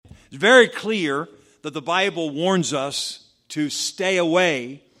It's very clear that the Bible warns us to stay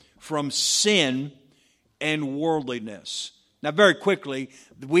away from sin and worldliness. Now, very quickly,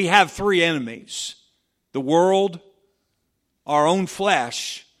 we have three enemies: the world, our own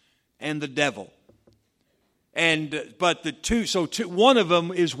flesh, and the devil. But one of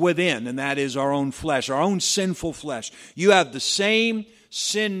them is within, and that is our own flesh, our own sinful flesh. You have the same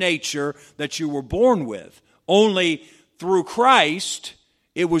sin nature that you were born with, only through Christ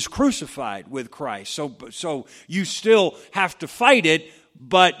it was crucified with Christ. So you still have to fight it,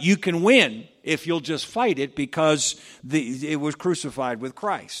 but you can win if you'll just fight it because it was crucified with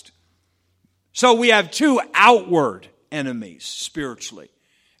Christ. So we have two outward enemies spiritually,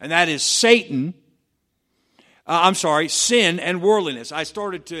 and that is sin and worldliness. I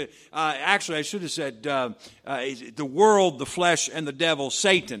started to, I should have said the world, the flesh, and the devil,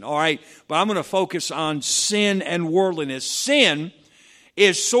 Satan, all right? But I'm going to focus on sin and worldliness. Sin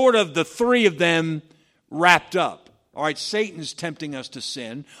is sort of the three of them wrapped up. All right, Satan is tempting us to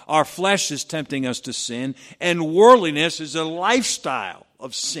sin. Our flesh is tempting us to sin. And worldliness is a lifestyle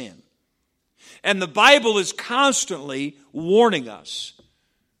of sin. And the Bible is constantly warning us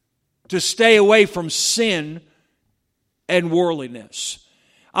to stay away from sin and worldliness.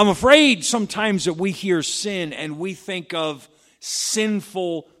 I'm afraid sometimes that we hear sin and we think of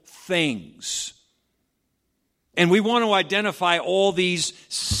sinful things. And we want to identify all these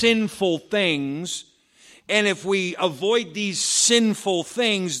sinful things. And if we avoid these sinful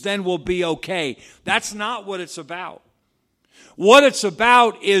things, then we'll be okay. That's not what it's about. What it's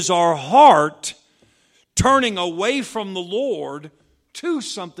about is our heart turning away from the Lord to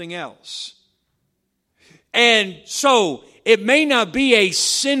something else. And so it may not be a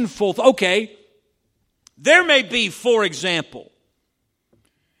sinful, there may be, for example,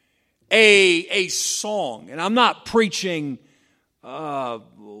 a song, and I'm not preaching, what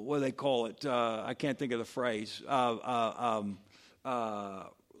do they call it? I can't think of the phrase.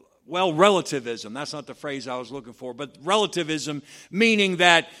 Relativism. That's not the phrase I was looking for, but relativism, meaning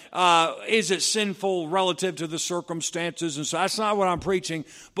that is it sinful relative to the circumstances? And so that's not what I'm preaching.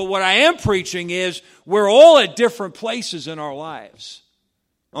 But what I am preaching is we're all at different places in our lives.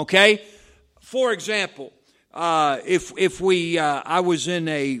 Okay? For example, I was in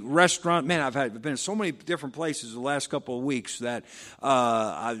a restaurant. Man, I've been in so many different places the last couple of weeks that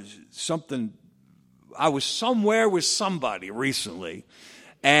I was somewhere with somebody recently,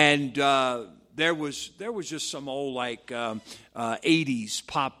 and there was just some old 80s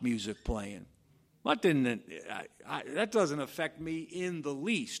pop music playing. That doesn't affect me in the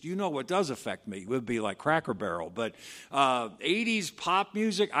least. You know what does affect me? It would be like Cracker Barrel. But 80s pop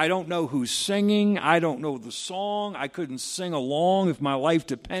music, I don't know who's singing. I don't know the song. I couldn't sing along if my life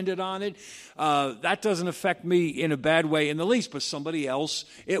depended on it. That doesn't affect me in a bad way in the least, but somebody else,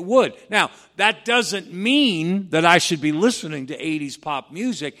 it would. Now, that doesn't mean that I should be listening to 80s pop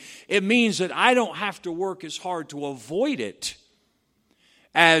music. It means that I don't have to work as hard to avoid it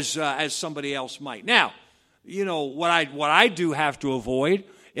as somebody else might. Now, you know, what I do have to avoid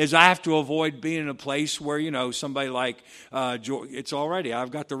is I have to avoid being in a place where, you know, somebody like George,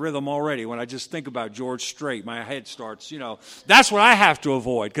 I've got the rhythm already. When I just think about George Strait, my head starts, you know. That's what I have to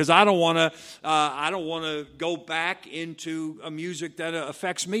avoid because I don't want to go back into a music that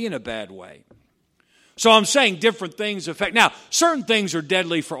affects me in a bad way. So I'm saying different things affect. Now, certain things are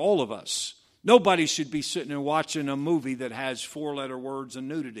deadly for all of us. Nobody should be sitting and watching a movie that has 4-letter words and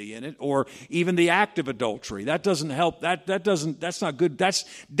nudity in it, or even the act of adultery. That doesn't help. That's not good. That's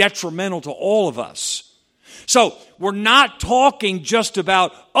detrimental to all of us. So we're not talking just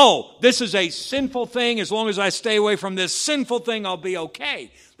about, this is a sinful thing. As long as I stay away from this sinful thing, I'll be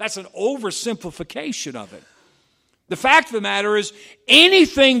okay. That's an oversimplification of it. The fact of the matter is,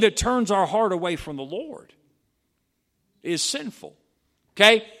 anything that turns our heart away from the Lord is sinful.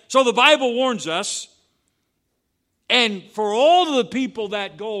 Okay? So the Bible warns us, and for all of the people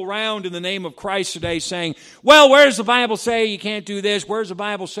that go around in the name of Christ today saying, well, where does the Bible say you can't do this? Where does the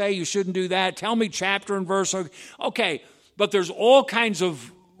Bible say you shouldn't do that? Tell me chapter and verse. Okay, but there's all kinds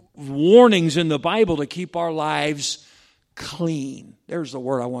of warnings in the Bible to keep our lives clean. There's the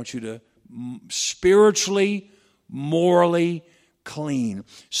word I want you to, spiritually, morally clean.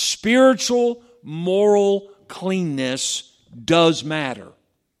 Spiritual, moral cleanness does matter.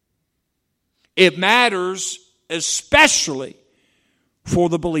 It matters especially for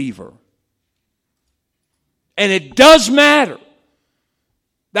the believer. And it does matter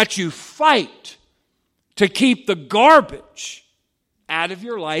that you fight to keep the garbage out of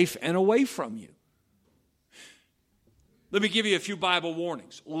your life and away from you. Let me give you a few Bible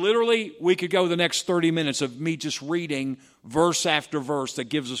warnings. Literally, we could go the next 30 minutes of me just reading verse after verse that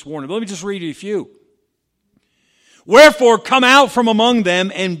gives us warning. But let me just read you a few. Wherefore, come out from among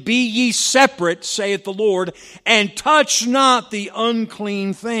them, and be ye separate, saith the Lord, and touch not the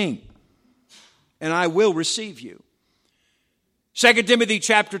unclean thing, and I will receive you. 2 Timothy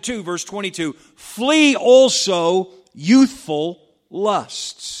chapter 2, verse 22, flee also youthful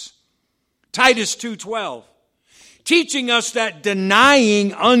lusts. Titus 2:12, teaching us that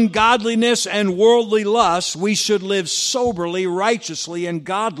denying ungodliness and worldly lusts, we should live soberly, righteously, and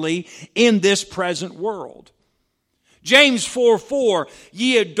godly in this present world. James 4:4,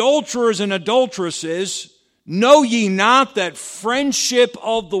 ye adulterers and adulteresses, know ye not that friendship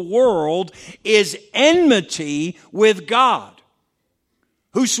of the world is enmity with God?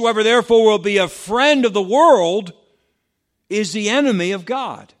 Whosoever therefore will be a friend of the world is the enemy of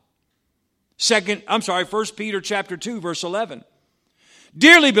God. 1 Peter chapter 2, verse 11.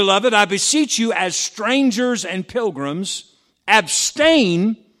 Dearly beloved, I beseech you as strangers and pilgrims,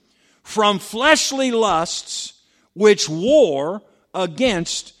 abstain from fleshly lusts which war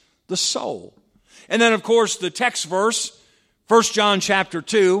against the soul. And then, of course, the text verse, 1 John chapter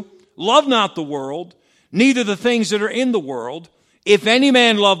 2, love not the world, neither the things that are in the world. If any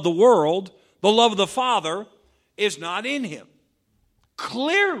man love the world, the love of the Father is not in him.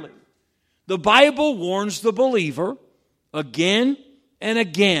 Clearly, the Bible warns the believer again and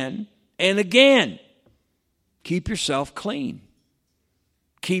again and again. Keep yourself clean.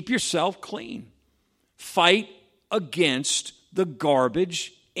 Keep yourself clean. Fight against the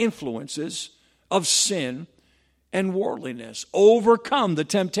garbage influences of sin and worldliness. Overcome the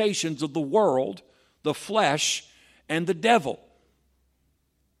temptations of the world, the flesh, and the devil.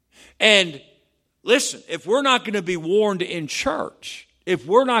 And listen, if we're not going to be warned in church, if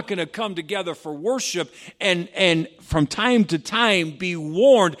we're not going to come together for worship and from time to time be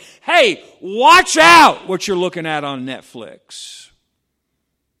warned, hey, watch out what you're looking at on Netflix.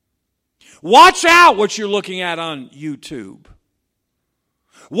 Watch out what you're looking at on YouTube.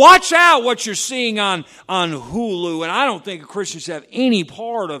 Watch out what you're seeing on Hulu. And I don't think Christians have any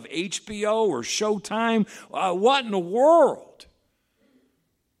part of HBO or Showtime. What in the world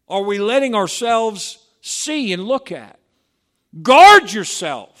are we letting ourselves see and look at? Guard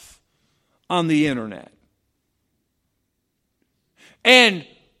yourself on the internet. And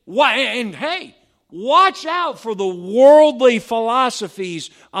hey, watch out for the worldly philosophies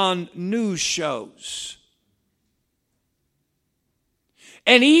on news shows.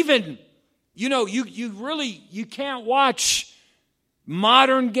 And even, you can't watch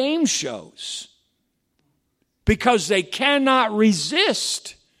modern game shows because they cannot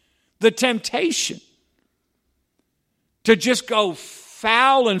resist the temptation to just go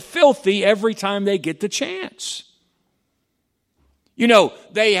foul and filthy every time they get the chance.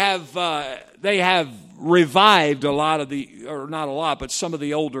 They have revived a lot of not a lot, but some of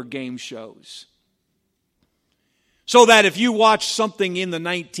the older game shows. So that if you watch something in the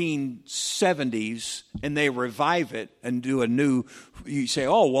 1970s and they revive it and do a new, you say,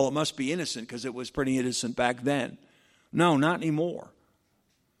 oh, well, it must be innocent because it was pretty innocent back then. No, not anymore.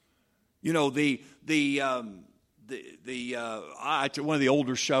 One of the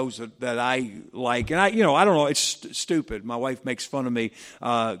older shows that I like, and I don't know, it's stupid. My wife makes fun of me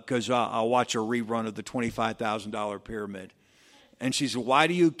because I'll watch a rerun of the $25,000 Pyramid. And she said, why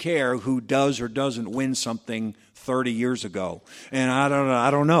do you care who does or doesn't win something 30 years ago? And I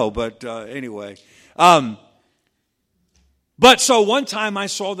don't know, but anyway. But so one time I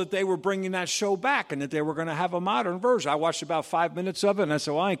saw that they were bringing that show back and that they were going to have a modern version. I watched about 5 minutes of it, and I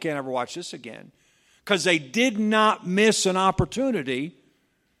said, well, I can't ever watch this again. Because they did not miss an opportunity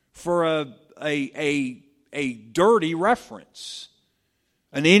for a dirty reference,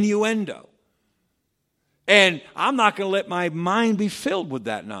 an innuendo. And I'm not going to let my mind be filled with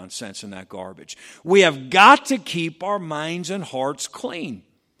that nonsense and that garbage. We have got to keep our minds and hearts clean.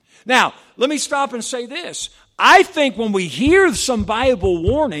 Now, let me stop and say this. I think when we hear some Bible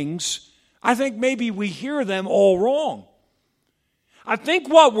warnings, I think maybe we hear them all wrong. I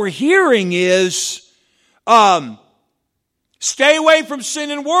think what we're hearing is, stay away from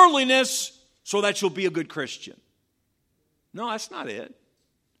sin and worldliness so that you'll be a good Christian. No, that's not it.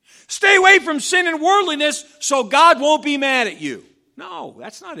 Stay away from sin and worldliness so God won't be mad at you. No,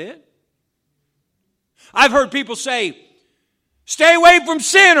 that's not it. I've heard people say, stay away from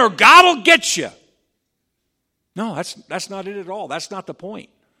sin or God will get you. No, that's not it at all. That's not the point.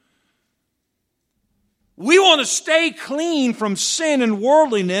 We want to stay clean from sin and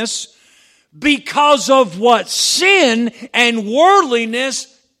worldliness because of what sin and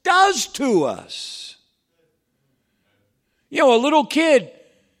worldliness does to us. You know, a little kid,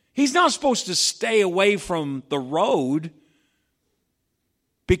 he's not supposed to stay away from the road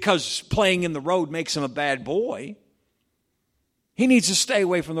because playing in the road makes him a bad boy. He needs to stay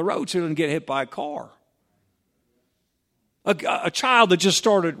away from the road so he doesn't get hit by a car. A child that just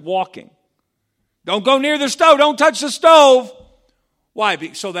started walking. Don't go near the stove. Don't touch the stove. Why?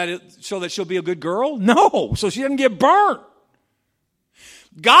 So that she'll be a good girl? No, so she doesn't get burnt.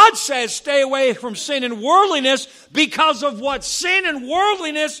 God says stay away from sin and worldliness because of what sin and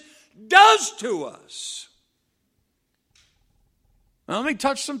worldliness does to us. Now, let me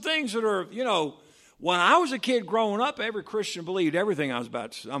touch some things that are, you know, when I was a kid growing up, every Christian believed everything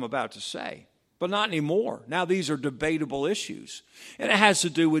I'm about to say. But not anymore. Now these are debatable issues. And it has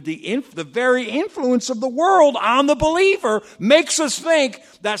to do with the very influence of the world on the believer makes us think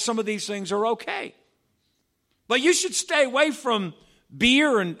that some of these things are okay. But you should stay away from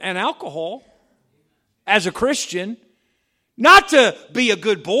beer and alcohol as a Christian, not to be a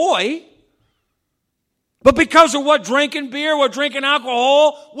good boy, but because of what drinking beer, what drinking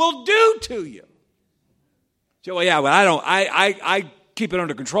alcohol will do to you. So, well, yeah, well, I keep it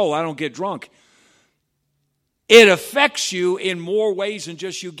under control. I don't get drunk. It affects you in more ways than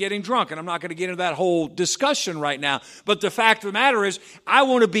just you getting drunk. And I'm not going to get into that whole discussion right now. But the fact of the matter is, I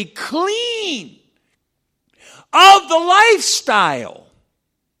want to be clean of the lifestyle.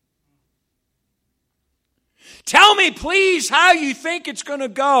 Tell me, please, how you think it's going to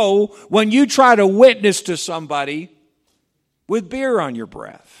go when you try to witness to somebody with beer on your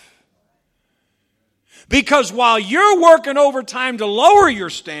breath. Because while you're working overtime to lower your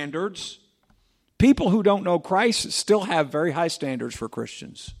standards, people who don't know Christ still have very high standards for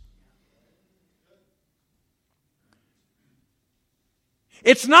Christians.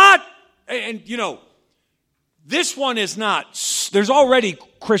 It's not, and you know, this one is not, there's already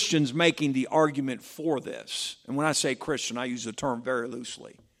Christians making the argument for this. And when I say Christian, I use the term very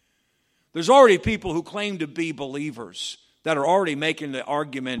loosely. There's already people who claim to be believers that are already making the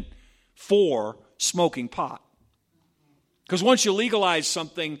argument for smoking pot. Because once you legalize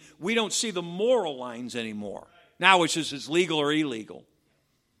something, we don't see the moral lines anymore. Now it's just it's legal or illegal.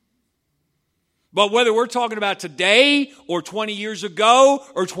 But whether we're talking about today or 20 years ago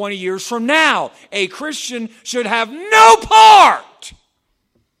or 20 years from now, a Christian should have no part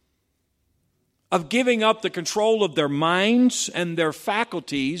of giving up the control of their minds and their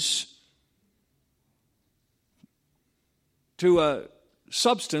faculties to a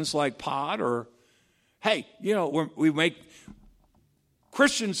substance like pot or, hey, you know,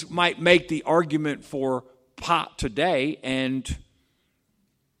 Christians might make the argument for pot today, and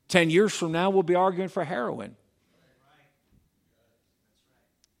 10 years from now we'll be arguing for heroin.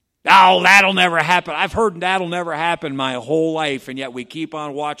 Oh, that'll never happen. I've heard that'll never happen my whole life, and yet we keep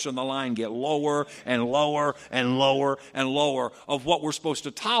on watching the line get lower and lower and lower and lower of what we're supposed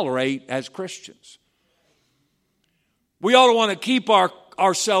to tolerate as Christians. We ought to want to keep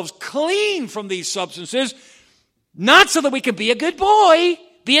ourselves clean from these substances, not so that we can be a good boy,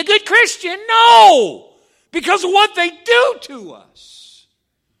 be a good Christian. No, because of what they do to us.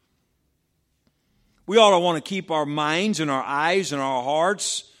 We ought to want to keep our minds and our eyes and our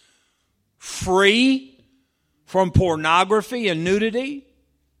hearts free from pornography and nudity.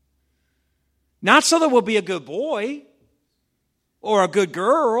 Not so that we'll be a good boy or a good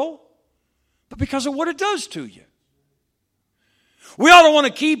girl, but because of what it does to you. We ought to want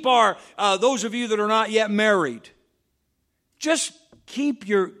to keep those of you that are not yet married, just keep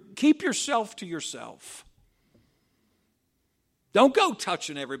yourself to yourself. Don't go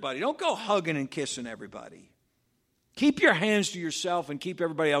touching everybody. Don't go hugging and kissing everybody. Keep your hands to yourself and keep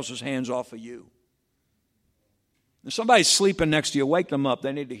everybody else's hands off of you. If somebody's sleeping next to you, wake them up.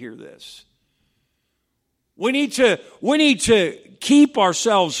 They need to hear this. We need to keep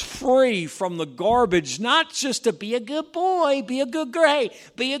ourselves free from the garbage, not just to be a good boy, be a good girl,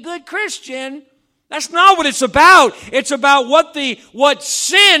 be a good Christian. That's not what it's about. It's about what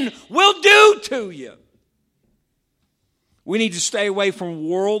sin will do to you. We need to stay away from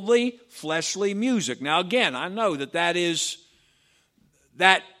worldly, fleshly music. Now, again, I know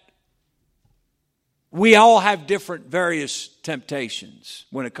that we all have different various temptations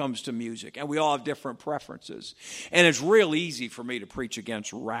when it comes to music, and we all have different preferences. And it's real easy for me to preach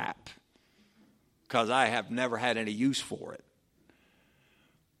against rap because I have never had any use for it.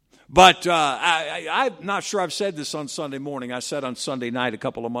 But I'm not sure I've said this on Sunday morning. I said on Sunday night a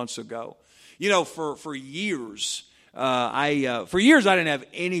couple of months ago. You know, for years, I didn't have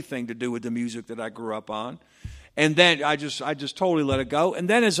anything to do with the music that I grew up on. And then I just totally let it go. And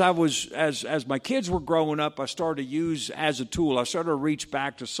then as my kids were growing up, I started to use as a tool. I started to reach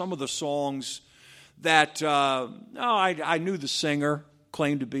back to some of the songs that I knew the singer,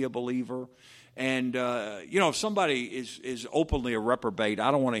 claimed to be a believer. And, if somebody is openly a reprobate,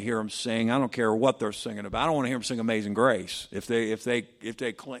 I don't want to hear them sing. I don't care what they're singing about. I don't want to hear them sing Amazing Grace if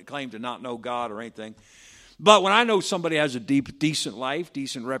they claim to not know God or anything. But when I know somebody has a decent life,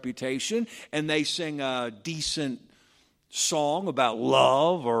 decent reputation, and they sing a decent song about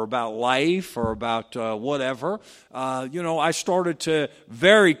love or about life or about whatever, I started to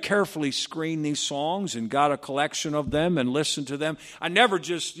very carefully screen these songs and got a collection of them and listened to them. I never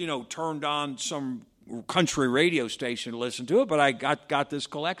just, turned on some country radio station to listen to it, but I got this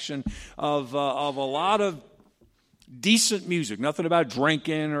collection of a lot of decent music, nothing about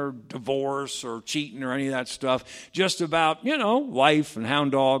drinking or divorce or cheating or any of that stuff, just about, life and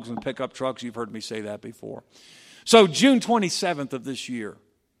hound dogs and pickup trucks. You've heard me say that before. So June 27th of this year,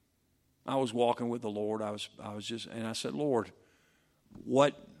 I was walking with the Lord. I said, Lord,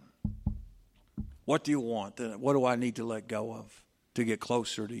 what do you want? What do I need to let go of to get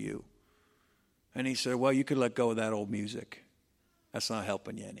closer to you? And he said, well, you could let go of that old music. That's not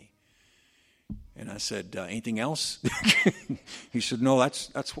helping you any. And I said, anything else? He said, no,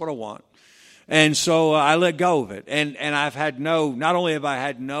 that's what I want. And so I let go of it. And I've had not only have I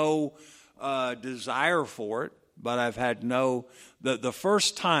had no desire for it, but I've had the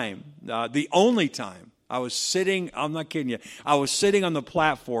first time, the only time I was sitting, I'm not kidding you, I was sitting on the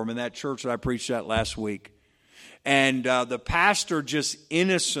platform in that church that I preached at last week. And the pastor just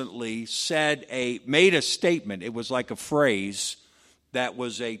innocently made a statement. It was like a phrase that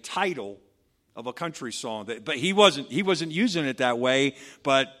was a title of a country song. But he wasn't using it that way,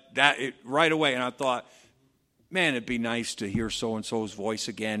 but right away. And I thought, man, it'd be nice to hear so-and-so's voice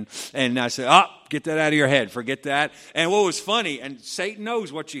again. And I said, get that out of your head. Forget that. And what was funny, and Satan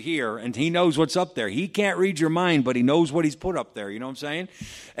knows what you hear, and he knows what's up there. He can't read your mind, but he knows what he's put up there. You know what I'm saying?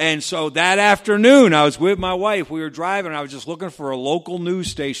 And so that afternoon, I was with my wife. We were driving, and I was just looking for a local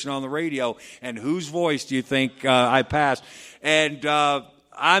news station on the radio. And whose voice do you think I passed? And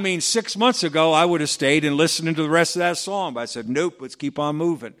 6 months ago, I would have stayed and listened to the rest of that song. But I said, nope, let's keep on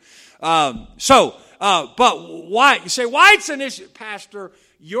moving. But why? You say, why it's an issue? Pastor,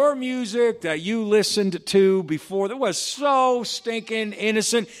 your music that you listened to before, that was so stinking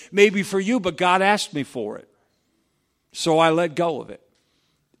innocent, maybe for you, but God asked me for it. So I let go of it.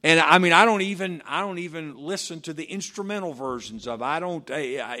 And I don't even listen to the instrumental versions of it.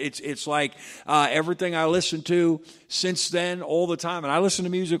 It's like everything I listen to since then all the time, and I listen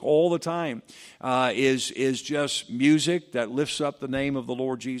to music all the time, is just music that lifts up the name of the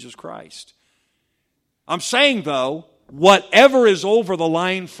Lord Jesus Christ. I'm saying, though, whatever is over the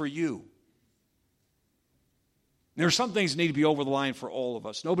line for you, there are some things that need to be over the line for all of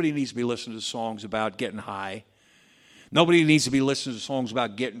us. Nobody needs to be listening to songs about getting high. Nobody needs to be listening to songs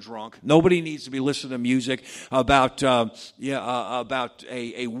about getting drunk. Nobody needs to be listening to music about a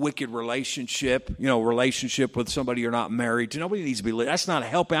wicked relationship, relationship with somebody you're not married to. Nobody needs to be. That's not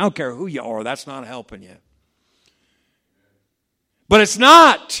helping. I don't care who you are. That's not helping you. But it's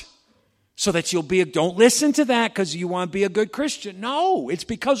not so that don't listen to that because you want to be a good Christian. No, it's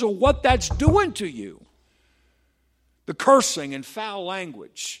because of what that's doing to you. The cursing and foul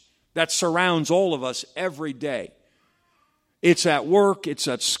language that surrounds all of us every day. It's at work, it's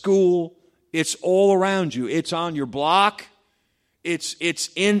at school, it's all around you. It's on your block, it's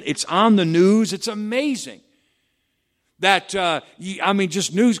on the news. It's amazing that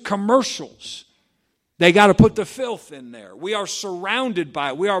just news commercials. They got to put the filth in there. We are surrounded by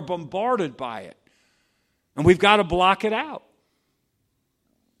it. We are bombarded by it. And we've got to block it out.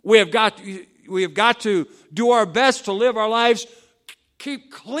 We have got to do our best to live our lives,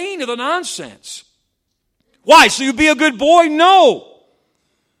 keep clean of the nonsense. Why? So you be a good boy? No.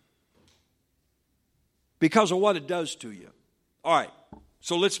 Because of what it does to you. All right,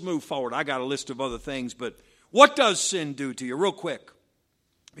 so let's move forward. I got a list of other things, but what does sin do to you? Real quick,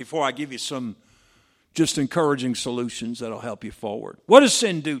 before I give you some just encouraging solutions that'll help you forward. What does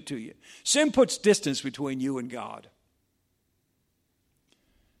sin do to you? Sin puts distance between you and God.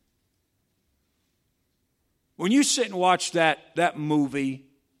 When you sit and watch that movie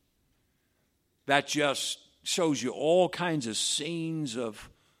that just shows you all kinds of scenes of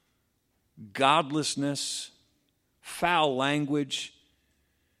godlessness, foul language.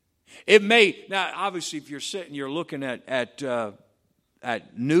 It may, now obviously if you're looking at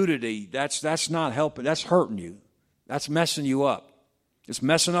nudity, that's not helping, that's hurting you. That's messing you up. It's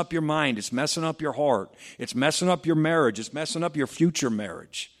messing up your mind, it's messing up your heart, it's messing up your marriage, it's messing up your future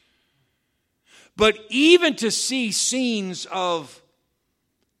marriage. But even to see scenes of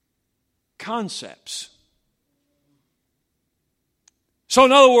concepts, So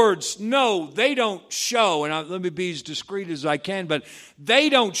in other words, no, they don't show, and let me be as discreet as I can, but they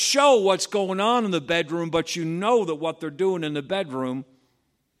don't show what's going on in the bedroom, but you know that what they're doing in the bedroom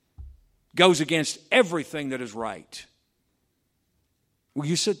goes against everything that is right. Well,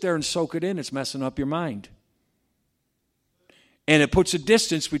 you sit there and soak it in, it's messing up your mind. And it puts a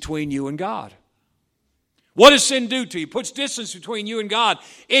distance between you and God. What does sin do to you? It puts distance between you and God.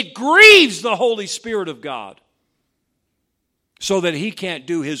 It grieves the Holy Spirit of God so that He can't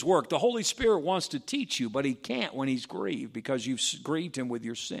do His work. The Holy Spirit wants to teach you, but He can't when He's grieved because you've grieved Him with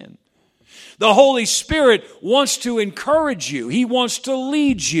your sin. The Holy Spirit wants to encourage you. He wants to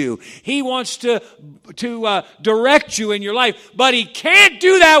lead you. He wants to direct you in your life. But He can't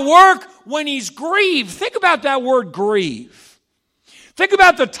do that work when He's grieved. Think about that word grieve. Think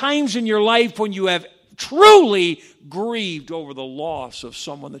about the times in your life when you have truly grieved over the loss of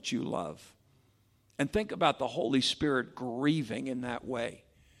someone that you love. And think about the Holy Spirit grieving in that way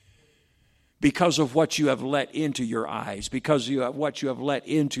because of what you have let into your eyes, because of what you have let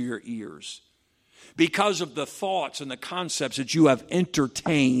into your ears, because of the thoughts and the concepts that you have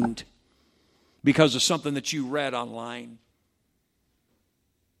entertained because of something that you read online.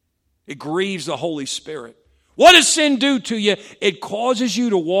 It grieves the Holy Spirit. What does sin do to you? It causes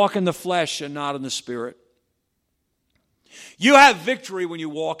you to walk in the flesh and not in the Spirit. You have victory when you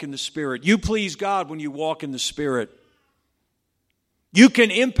walk in the Spirit. You please God when you walk in the Spirit. You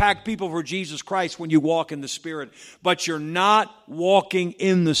can impact people for Jesus Christ when you walk in the Spirit, but you're not walking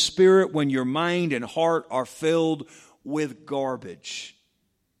in the Spirit when your mind and heart are filled with garbage.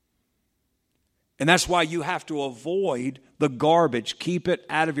 And that's why you have to avoid the garbage. Keep it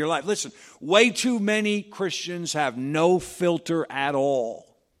out of your life. Listen, way too many Christians have no filter at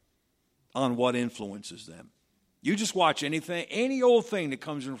all on what influences them. You just watch anything, any old thing that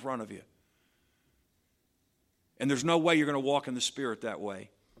comes in front of you. And there's no way you're going to walk in the Spirit that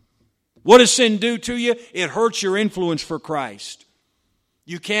way. What does sin do to you? It hurts your influence for Christ.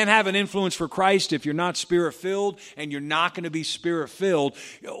 You can't have an influence for Christ if you're not Spirit-filled, and you're not going to be Spirit-filled.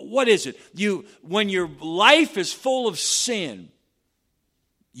 What is it? When your life is full of sin,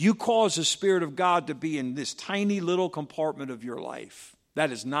 you cause the Spirit of God to be in this tiny little compartment of your life.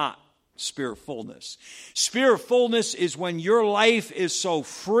 That is not Spirit-fullness. Spirit-fullness is when your life is so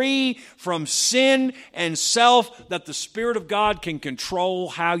free from sin and self that the Spirit of God can control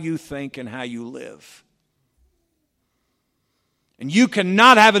how you think and how you live. And you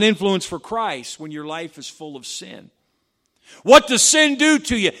cannot have an influence for Christ when your life is full of sin. What does sin do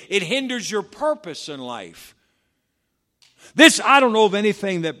to you? It hinders your purpose in life. I don't know of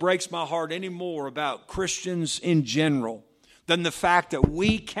anything that breaks my heart anymore about Christians in general than the fact that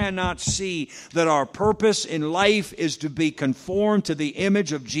we cannot see that our purpose in life is to be conformed to the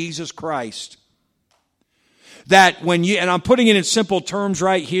image of Jesus Christ. That and I'm putting it in simple terms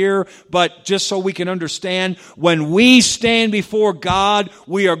right here, but just so we can understand, when we stand before God,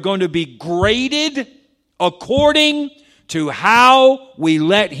 we are going to be graded according to how we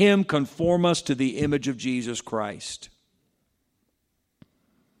let Him conform us to the image of Jesus Christ.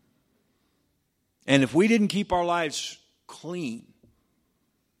 And if we didn't keep our lives clean,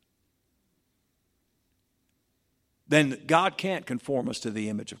 then God can't conform us to the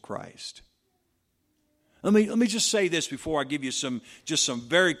image of Christ. Let me just say this before I give you some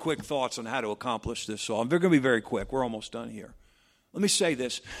very quick thoughts on how to accomplish this. So they're going to be very quick. We're almost done here. Let me say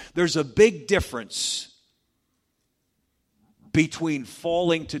this. There's a big difference between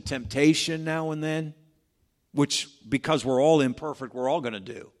falling to temptation now and then, which, because we're all imperfect, we're all going to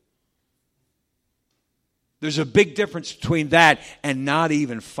do. There's a big difference between that and not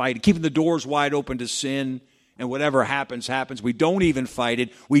even fighting, keeping the doors wide open to sin. And whatever happens, happens. We don't even fight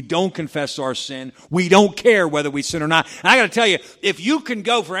it. We don't confess our sin. We don't care whether we sin or not. And I got to tell you, if you can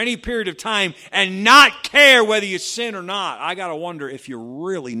go for any period of time and not care whether you sin or not, I got to wonder if you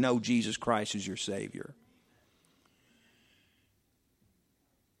really know Jesus Christ as your Savior.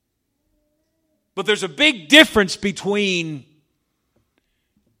 But there's a big difference between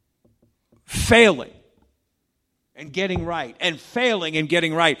failing and getting right, and failing and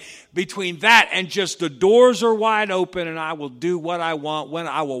getting right. Between that and just the doors are wide open and I will do what I want, when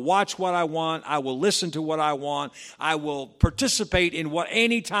I will watch what I want, I will listen to what I want, I will participate in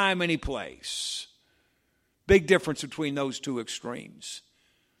any time, any place. Big difference between those two extremes.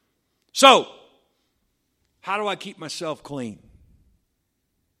 So, how do I keep myself clean?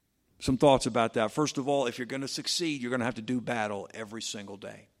 Some thoughts about that. First of all, if you're going to succeed, you're going to have to do battle every single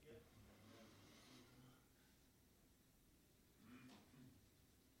day.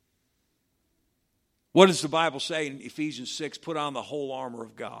 What does the Bible say in Ephesians 6? Put on the whole armor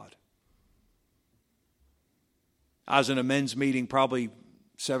of God. I was in a men's meeting probably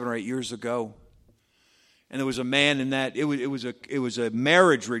 7 or 8 years ago. And there was a man in that, it was a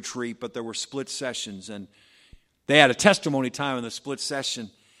marriage retreat, but there were split sessions. And they had a testimony time in the split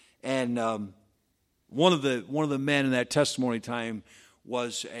session. And one of the men in that testimony time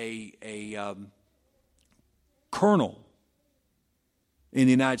was a colonel in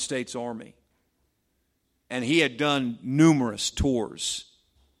the United States Army. And he had done numerous tours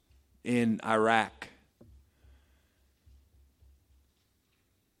in Iraq.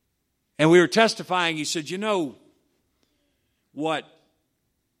 And we were testifying. He said, you know what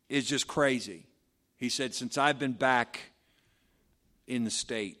is just crazy? He said, since I've been back in the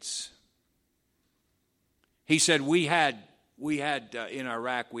States, he said, we had in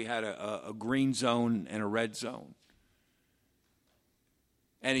Iraq, we had a green zone and a red zone.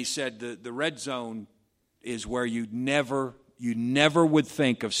 And he said the red zone is where you never would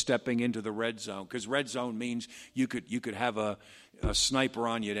think of stepping into the red zone, because red zone means you could have a sniper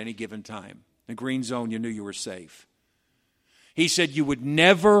on you at any given time. The green zone, you knew you were safe. He said you would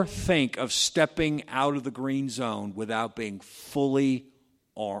never think of stepping out of the green zone without being fully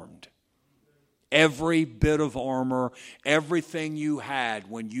armed. Every bit of armor, everything you had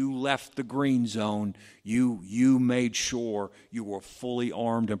when you left the green zone, you made sure you were fully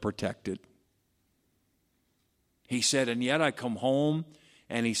armed and protected. He said, and yet I come home,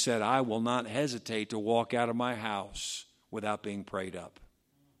 and he said, I will not hesitate to walk out of my house without being prayed up.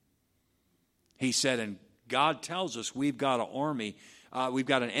 He said, and God tells us we've got an army, we've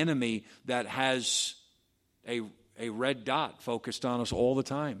got an enemy that has a red dot focused on us all the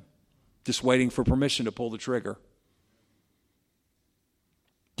time, just waiting for permission to pull the trigger.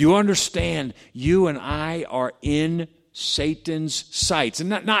 Do you understand? You and I are in Satan's sights. And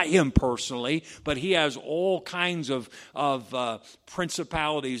not him personally, but he has all kinds of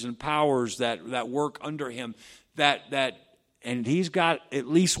principalities and powers that work under him. And he's got at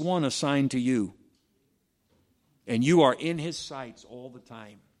least one assigned to you. And you are in his sights all the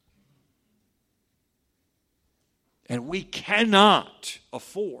time. And we cannot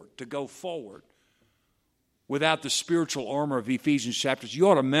afford to go forward without the spiritual armor of Ephesians chapter 6. You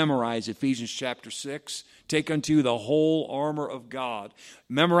ought to memorize Ephesians chapter 6. Take unto you the whole armor of God.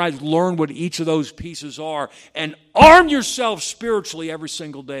 Memorize, learn what each of those pieces are, and arm yourself spiritually every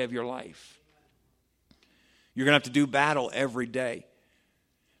single day of your life. You're going to have to do battle every day.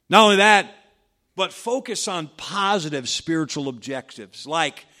 Not only that, but focus on positive spiritual objectives.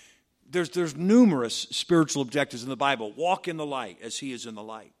 Like, there's numerous spiritual objectives in the Bible. Walk in the light as he is in the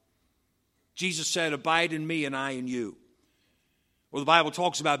light. Jesus said, abide in me and I in you. Or the Bible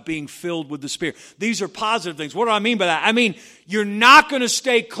talks about being filled with the Spirit. These are positive things. What do I mean by that? I mean, you're not going to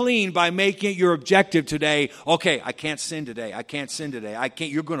stay clean by making it your objective today. Okay, I can't sin today. I can't sin today.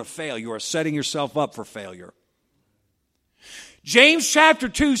 You're going to fail. You are setting yourself up for failure. James chapter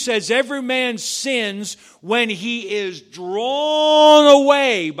 2 says every man sins when he is drawn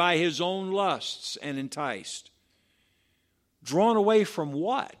away by his own lusts and enticed. Drawn away from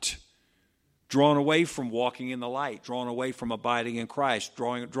what? Drawn away from walking in the light. Drawn away from abiding in Christ.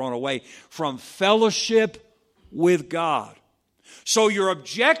 Drawn away from fellowship with God. So your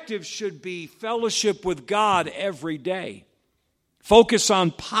objective should be fellowship with God every day. Focus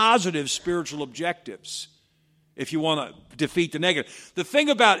on positive spiritual objectives if you want to defeat the negative. The thing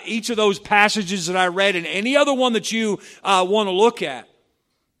about each of those passages that I read and any other one that you want to look at,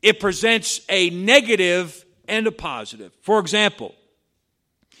 it presents a negative and a positive. For example,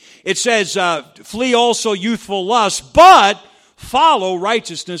 it says, flee also youthful lust, but follow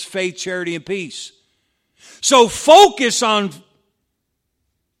righteousness, faith, charity, and peace. So focus on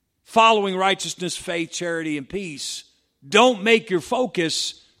following righteousness, faith, charity, and peace. Don't make your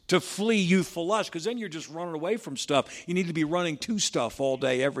focus to flee youthful lust, because then you're just running away from stuff. You need to be running to stuff all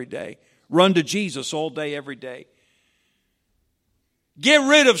day, every day. Run to Jesus all day, every day. Get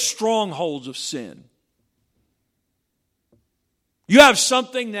rid of strongholds of sin. You have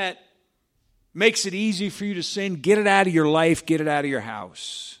something that makes it easy for you to sin, get it out of your life, get it out of your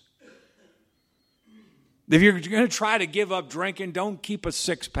house. If you're going to try to give up drinking, don't keep a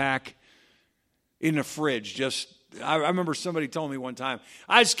six-pack in the fridge. I remember somebody told me one time,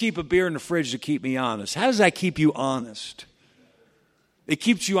 I just keep a beer in the fridge to keep me honest. How does that keep you honest? It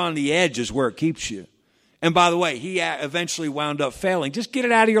keeps you on the edge is where it keeps you. And by the way, he eventually wound up failing. Just get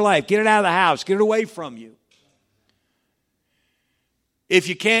it out of your life. Get it out of the house. Get it away from you. If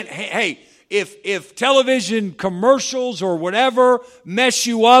you can't, if television commercials or whatever mess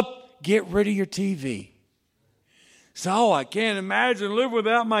you up, get rid of your TV. So, I can't imagine live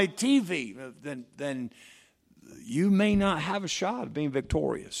without my TV. Then you may not have a shot of being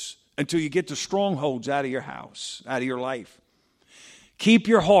victorious until you get the strongholds out of your house, out of your life. Keep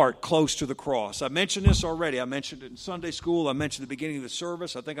your heart close to the cross. I mentioned this already. I mentioned it in Sunday school. I mentioned the beginning of the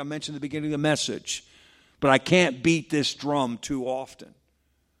service. I think I mentioned the beginning of the message. But I can't beat this drum too often.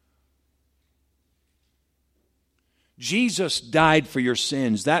 Jesus died for your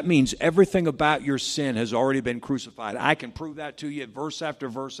sins. That means everything about your sin has already been crucified. I can prove that to you verse after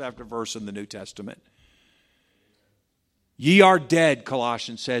verse after verse in the New Testament. Ye are dead,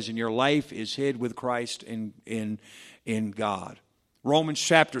 Colossians says, and your life is hid with Christ in God. Romans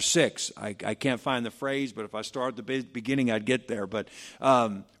chapter 6, I can't find the phrase, but if I start at the beginning, I'd get there. But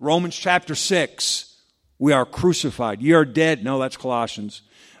Romans chapter 6, we are crucified. Ye are dead. No, that's Colossians.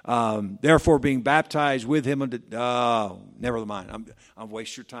 Therefore, being baptized with him unto... never mind. I'll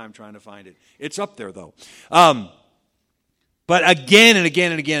waste your time trying to find it. It's up there, though. But again and again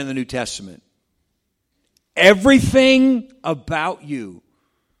and again in the New Testament, everything about you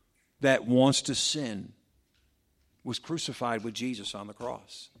that wants to sin was crucified with Jesus on the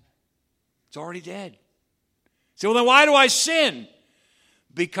cross. It's already dead. So, well, then why do I sin?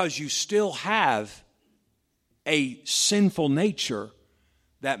 Because you still have a sinful nature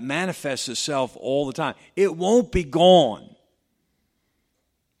that manifests itself all the time. It won't be gone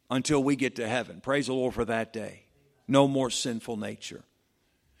until we get to heaven. Praise the Lord for that day. No more sinful nature.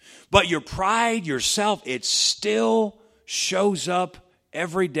 But your pride, yourself, it still shows up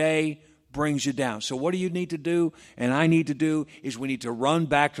every day, brings you down. So what do you need to do, and I need to do, is we need to run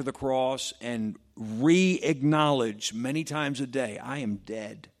back to the cross and re-acknowledge many times a day, I am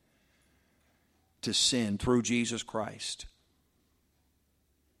dead to sin through Jesus Christ.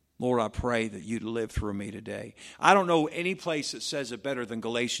 Lord, I pray that you'd live through me today. I don't know any place that says it better than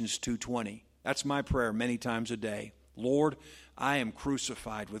Galatians 2:20. That's my prayer many times a day. Lord, I am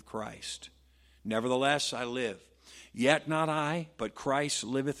crucified with Christ. Nevertheless, I live. Yet not I, but Christ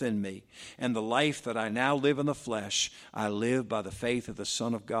liveth in me. And the life that I now live in the flesh, I live by the faith of the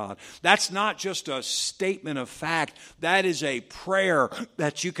Son of God. That's not just a statement of fact. That is a prayer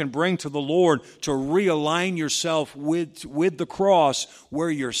that you can bring to the Lord to realign yourself with the cross where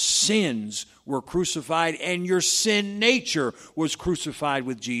your sins were crucified and your sin nature was crucified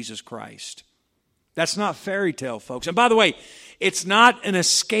with Jesus Christ. That's not fairy tale, folks. And by the way, it's not an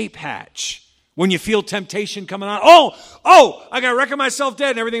escape hatch. When you feel temptation coming on, I got to reckon myself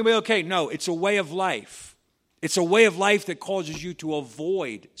dead and everything will be okay. No, it's a way of life. It's a way of life that causes you to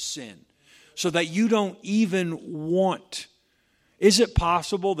avoid sin so that you don't even want. Is it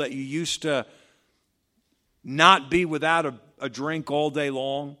possible that you used to not be without a drink all day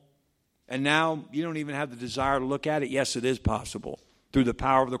long and now you don't even have the desire to look at it? Yes, it is possible. Through the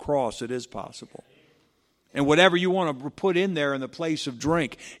power of the cross, it is possible. And whatever you want to put in there in the place of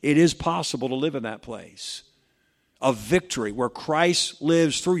drink, it is possible to live in that place of victory where Christ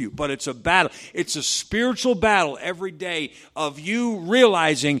lives through you. But it's a battle. It's a spiritual battle every day of you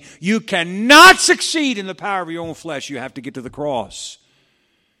realizing you cannot succeed in the power of your own flesh. You have to get to the cross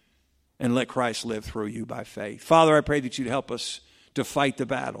and let Christ live through you by faith. Father, I pray that you'd help us to fight the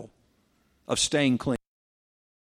battle of staying clean.